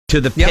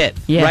to the pit,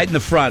 right in the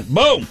front.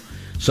 Boom!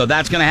 So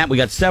that's going to happen. We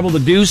got several to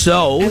do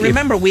so. And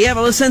remember, we have a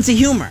little sense of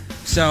humor,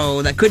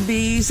 so that could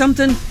be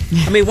something.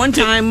 I mean, one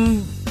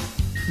time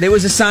there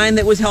was a sign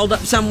that was held up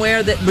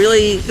somewhere that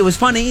really, it was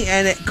funny,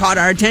 and it caught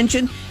our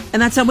attention,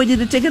 and that's how we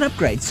did a ticket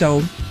upgrade.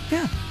 So,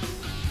 yeah.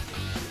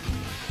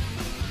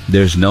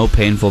 There's no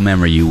painful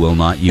memory you will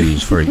not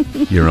use for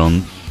your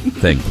own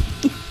thing.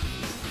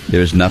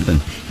 There's nothing.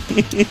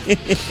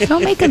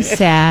 Don't make him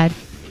sad.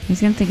 He's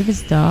going to think of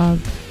his dog.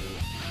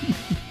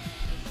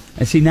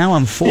 And see, now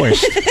I'm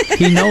forced.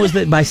 He knows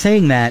that by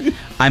saying that,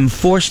 I'm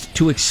forced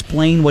to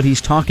explain what he's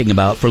talking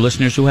about for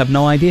listeners who have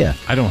no idea.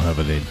 I don't have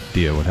an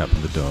idea what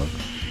happened to the dog.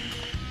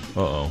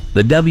 Uh-oh.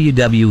 The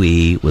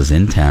WWE was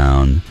in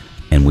town,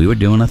 and we were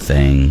doing a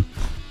thing.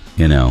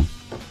 You know,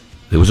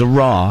 it was a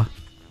Raw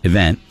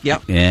event.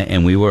 Yep.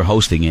 And we were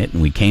hosting it,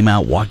 and we came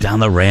out, walked down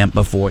the ramp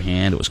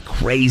beforehand. It was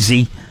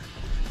crazy.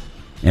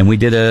 And we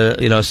did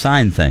a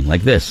sign thing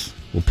like this.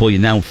 We'll pull you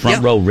down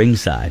front row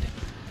ringside.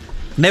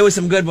 And there were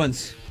some good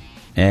ones.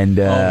 And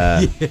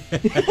I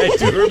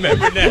do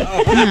remember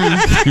now.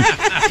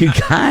 you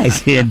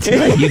guys are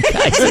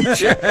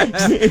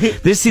jerks.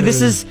 This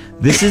is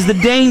the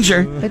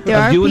danger But there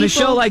of are doing a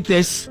people- show like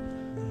this.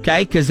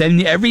 Okay, because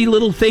then every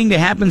little thing that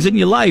happens in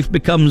your life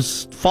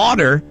becomes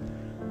fodder.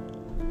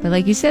 But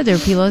like you said, there are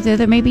people out there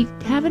that maybe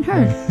haven't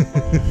heard.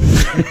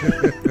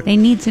 They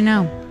need to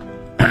know.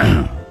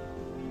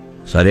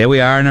 So there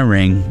we are in a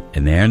ring,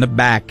 and there in the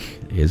back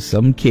is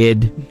some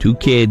kid, 2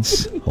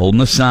 kids,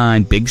 holding a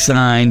sign, big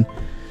sign.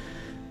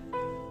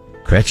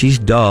 Cretchy's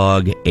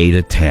dog ate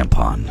a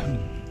tampon.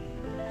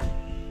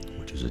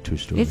 Which is a true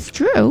story. It's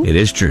true. It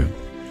is true.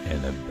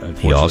 And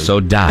unfortunately, He also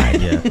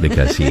died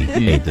because he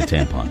ate the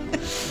tampon.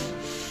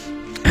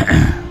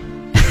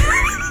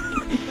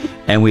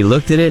 And we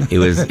looked at it. It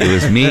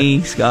was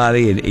me,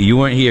 Scotty, and you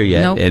weren't here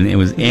yet. Nope. And it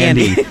was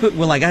Andy.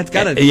 We're like, that's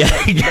got to... Yeah,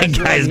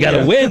 guy's got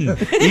to win.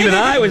 Even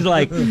I was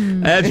like,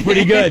 that's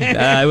pretty good.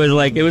 I was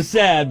like, it was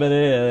sad, but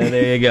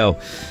there you go.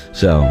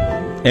 So,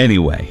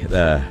 anyway,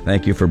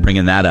 thank you for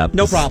bringing that up.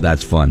 No problem.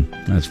 That's fun.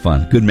 That's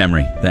fun. Good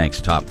memory.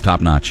 Thanks. Top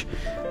notch.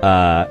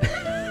 How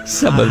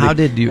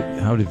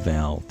did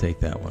Val take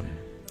that one?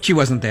 She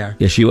wasn't there.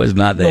 Yeah, she was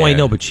not there. No, I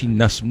know, but she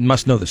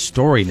must know the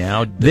story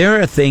now. There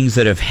are things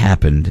that have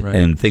happened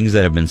and things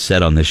that have been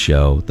said on this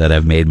show that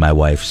have made my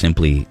wife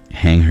simply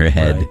hang her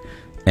head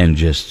and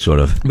just sort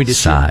of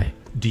sigh.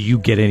 Do you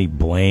get any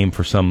blame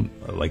for some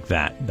like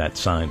that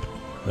sign?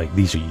 Like,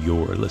 these are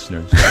your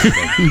listeners.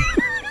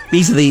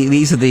 These are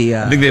the.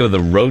 I think they were the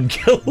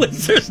roadkill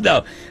listeners.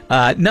 No,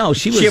 no,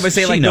 she was. She ever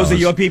say like knows. those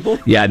are your people?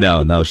 Yeah,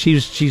 no,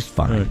 she's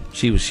fine.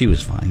 She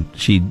was fine.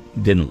 She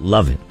didn't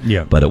love it.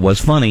 Yeah, but it was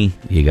funny.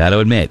 You got to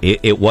admit,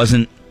 it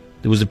wasn't.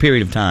 It was a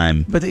period of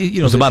time. But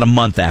it was about a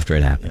month after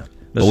it happened.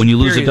 Yeah. But when you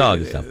lose a dog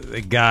and stuff,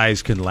 the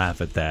guys can laugh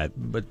at that,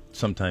 but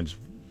sometimes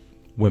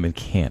women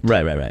can't.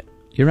 Right.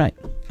 You're right.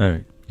 All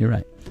right. You're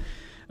right.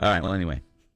 All right. Well, anyway.